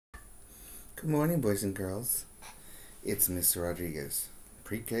Good morning, boys and girls. It's Mr. Rodriguez,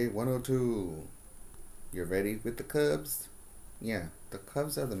 Pre-K 102. You ready with the Cubs? Yeah, the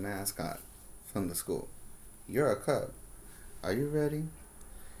Cubs are the mascot from the school. You're a Cub. Are you ready?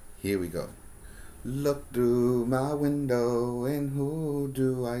 Here we go. Look through my window and who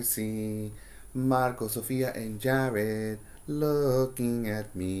do I see? Marco, Sofia, and Jared looking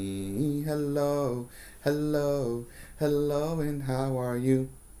at me. Hello, hello, hello, and how are you?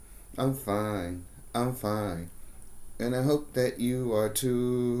 I'm fine, I'm fine. And I hope that you are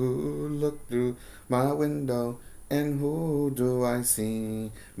too. Look through my window, and who do I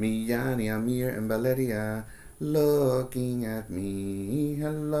see? Me, Yanni, Amir, and Valeria looking at me.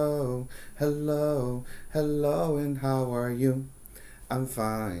 Hello, hello, hello, and how are you? I'm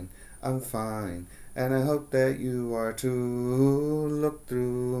fine, I'm fine. And I hope that you are too. Look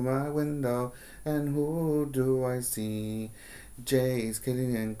through my window, and who do I see? Jay's,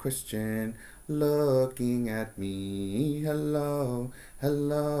 Kitty, and Christian looking at me. Hello,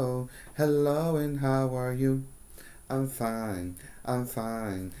 hello, hello, and how are you? I'm fine, I'm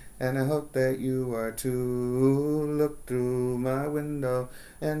fine. And I hope that you are too. Look through my window,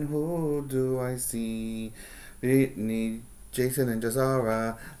 and who do I see? Brittany, Jason, and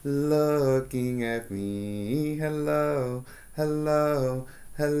Jazara looking at me. Hello, hello,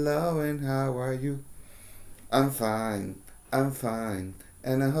 hello, and how are you? I'm fine, I'm fine,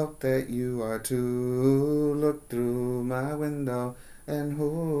 and I hope that you are too. Look through my window, and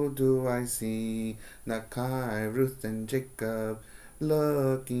who do I see? Nakai, Ruth, and Jacob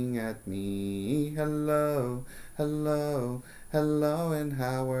looking at me. Hello, hello, hello, and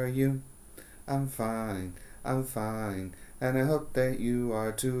how are you? I'm fine, I'm fine, and I hope that you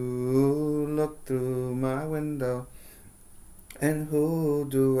are too. Look through my window, and who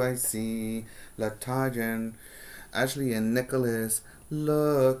do I see? Latajan, Ashley, and Nicholas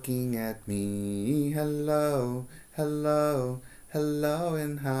looking at me. Hello, hello, hello,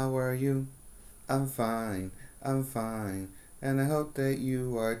 and how are you? I'm fine, and I hope that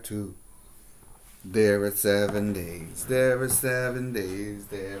you are too. There are 7 days, there are 7 days,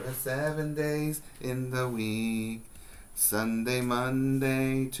 there are 7 days in the week. Sunday,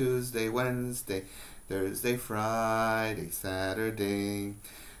 Monday, Tuesday, Wednesday, Thursday, Friday, Saturday.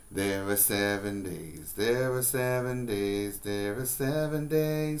 There are 7 days, there are 7 days, there are 7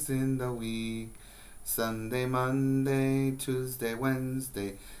 days in the week. Sunday, Monday, Tuesday,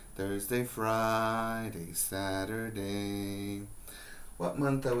 Wednesday, Thursday, Friday, Saturday. What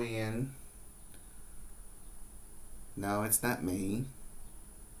month are we in? No, it's not May.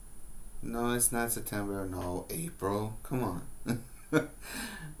 No, it's not September. No, April. Come on.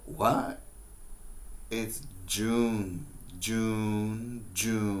 What? It's June. June,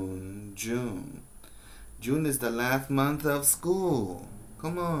 June, June. June is the last month of school.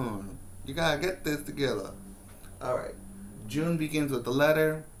 Come on. You gotta get this together. Alright. June begins with the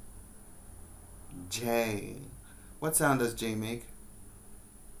letter J. What sound does J make?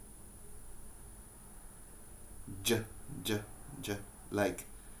 J, J, J. Like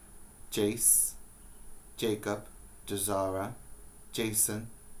Jace, Jacob, Jazara, Jason,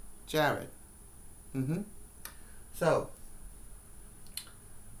 Jared. So,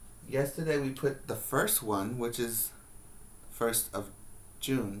 yesterday we put the first one, which is 1st of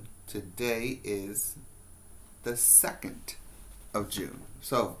June. Today is the 2nd of June.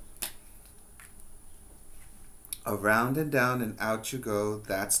 So, around and down and out you go.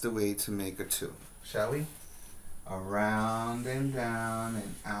 That's the way to make a 2. Shall we? Around and down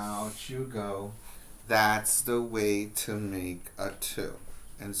and out you go. That's the way to make a 2.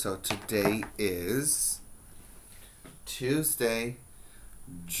 And so today is Tuesday,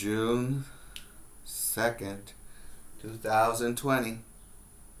 June 2nd, 2020.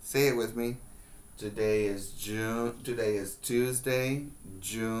 Say it with me. Today is Tuesday,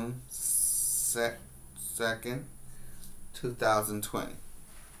 June 2nd, 2020.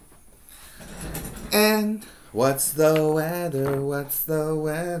 And what's the weather? What's the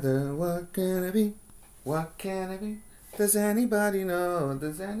weather? What can it be? What can it be? Does anybody know?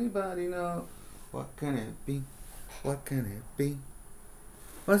 Does anybody know? What can it be? What can it be?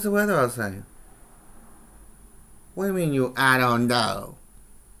 What's the weather outside? What do you mean I don't know?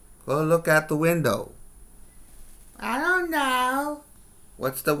 Go look out the window. I don't know.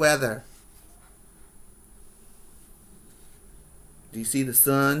 What's the weather? Do you see the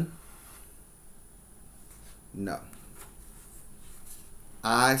sun? No.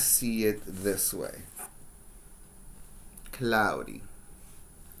 I see it this way. Cloudy.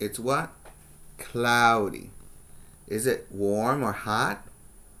 It's what? Cloudy. Is it warm or hot?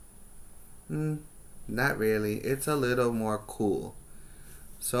 Not really. It's a little more cool.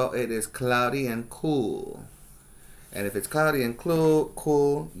 So it is cloudy and cool. And if it's cloudy and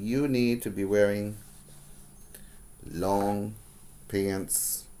cool, you need to be wearing long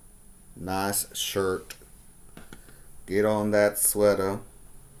pants, nice shirt. Get on that sweater.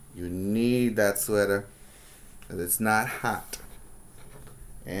 You need that sweater because it's not hot.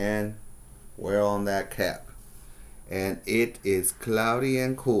 And wear on that cap. And it is cloudy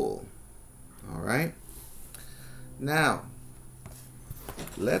and cool. Alright? Now,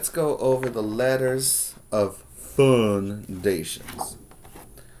 let's go over the letters of Fundations.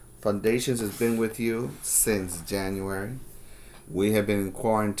 Fundations has been with you since January. We have been in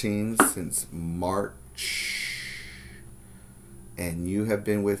quarantine since March. And you have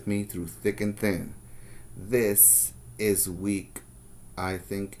been with me through thick and thin. This is week, I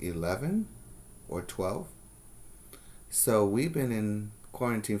think, 11 or 12. So we've been in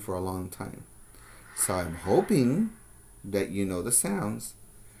quarantine for a long time. So I'm hoping that you know the sounds.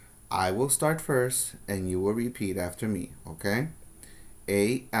 I will start first and you will repeat after me, okay?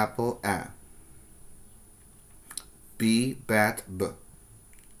 A, apple, A. B, bat, B.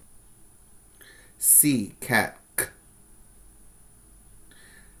 C, cat, K.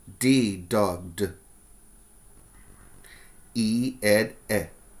 D, dog, D. E, ed, E.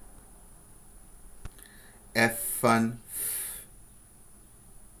 F, fun, F.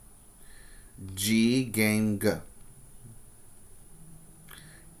 G, game, G.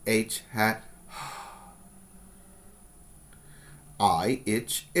 H, hat, I,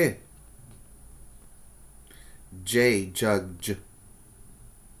 itch, I. J, jug, J.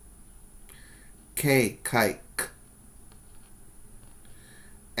 K, kite, K.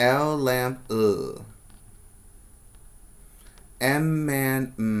 L, lamp, L. M,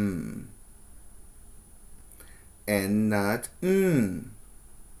 man, M. N, nut, N.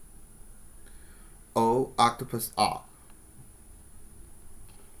 O, octopus, A.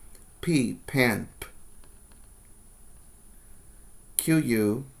 P, pan, P. Q,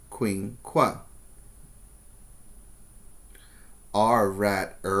 U, queen, qua. R,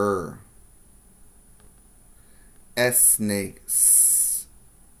 rat, S, snake, S.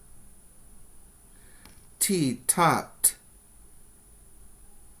 T, top, T.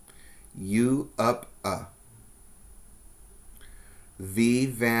 U, up, V,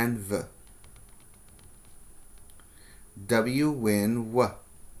 van, V. W, win, W.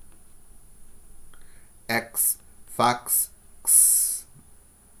 X, fox, X.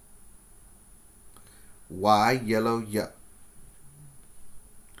 Y, yellow, Y.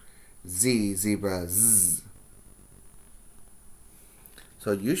 Z, zebra, Z.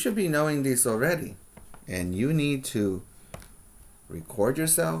 So you should be knowing these already. And you need to record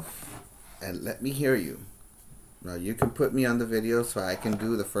yourself and let me hear you. Now you can put me on the video so I can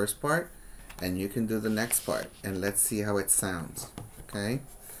do the first part and you can do the next part. And let's see how it sounds. Okay?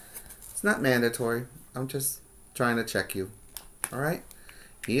 It's not mandatory. I'm just trying to check you. Alright?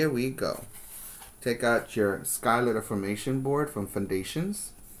 Here we go. Take out your sky letter formation board from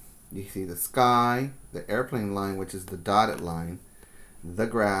Fundations. You see the sky, the airplane line, which is the dotted line, the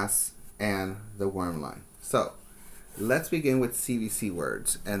grass, and the worm line. So, let's begin with CVC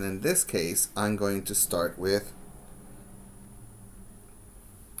words. And in this case, I'm going to start with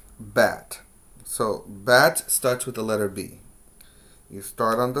bat. So, bat starts with the letter B. You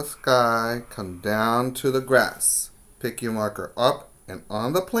start on the sky, come down to the grass. Pick your marker up, and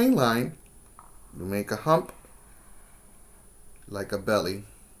on the plane line, you make a hump like a belly,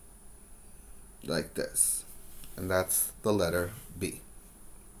 like this. And that's the letter B.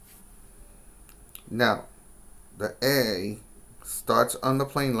 Now, the A starts on the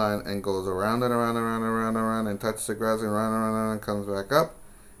plane line and goes around and around and around and around and around and touches the grass and around and around and comes back up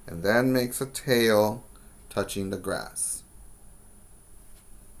and then makes a tail touching the grass.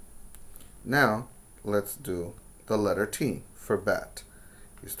 Now, let's do the letter T for bat.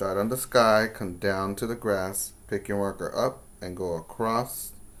 You start on the sky, come down to the grass, pick your marker up, and go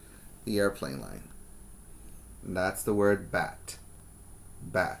across the airplane line. And that's the word bat.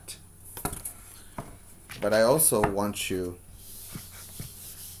 Bat. But I also want you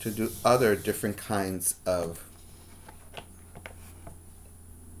to do other different kinds of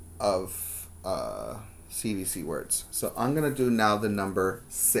CVC words. So I'm going to do now the number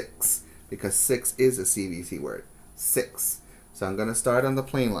 6 because 6 is a CVC word. 6. So I'm going to start on the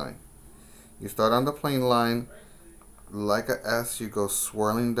plane line. You start on the plane line like a S, you go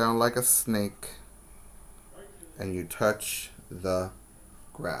swirling down like a snake, and you touch the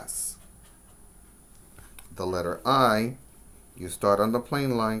grass. The letter I, you start on the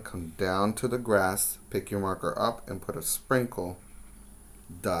plane line, come down to the grass, pick your marker up, and put a sprinkle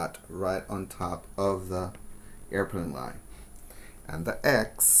dot right on top of the airplane line. And the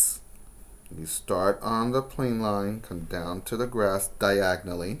X, you start on the plane line, come down to the grass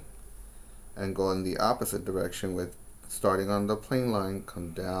diagonally, and go in the opposite direction with starting on the plane line,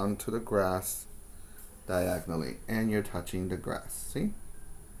 come down to the grass diagonally, and you're touching the grass. See?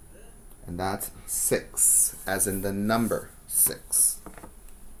 And that's 6, as in the number 6.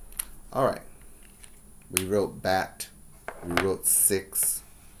 All right. We wrote bat. We wrote 6.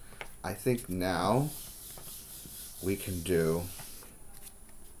 I think now we can do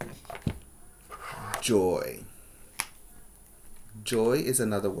joy. Joy is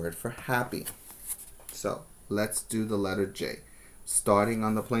another word for happy. So let's do the letter J. Starting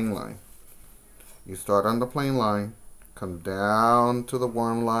on the plane line. You start on the plane line, come down to the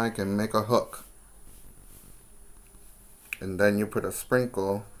worm line and make a hook. And then you put a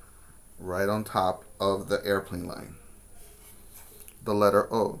sprinkle right on top of the airplane line. The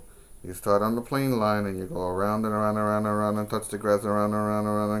letter O. You start on the plane line and you go around and around and around and around and touch the grass around and around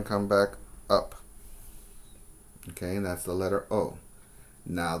and around and come back up. Okay, and that's the letter O.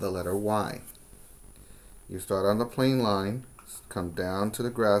 Now the letter Y. You start on the plane line, come down to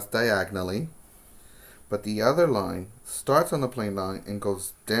the grass diagonally, but the other line starts on the plane line and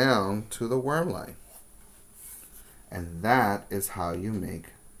goes down to the worm line. And that is how you make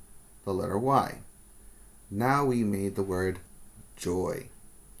the letter Y. Now we made the word joy.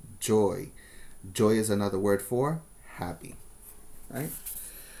 Joy. Joy is another word for happy, right?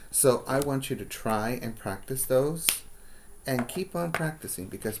 So I want you to try and practice those and keep on practicing,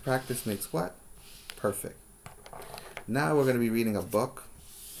 because practice makes what? Perfect. Now we're going to be reading a book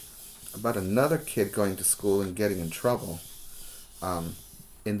about another kid going to school and getting in trouble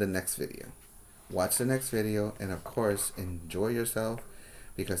in the next video. Watch the next video, and of course enjoy yourself,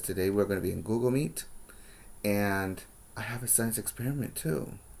 because today we're going to be in Google Meet, and I have a science experiment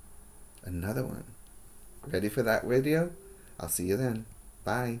too. Another one. Ready for that video? I'll see you then.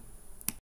 Bye.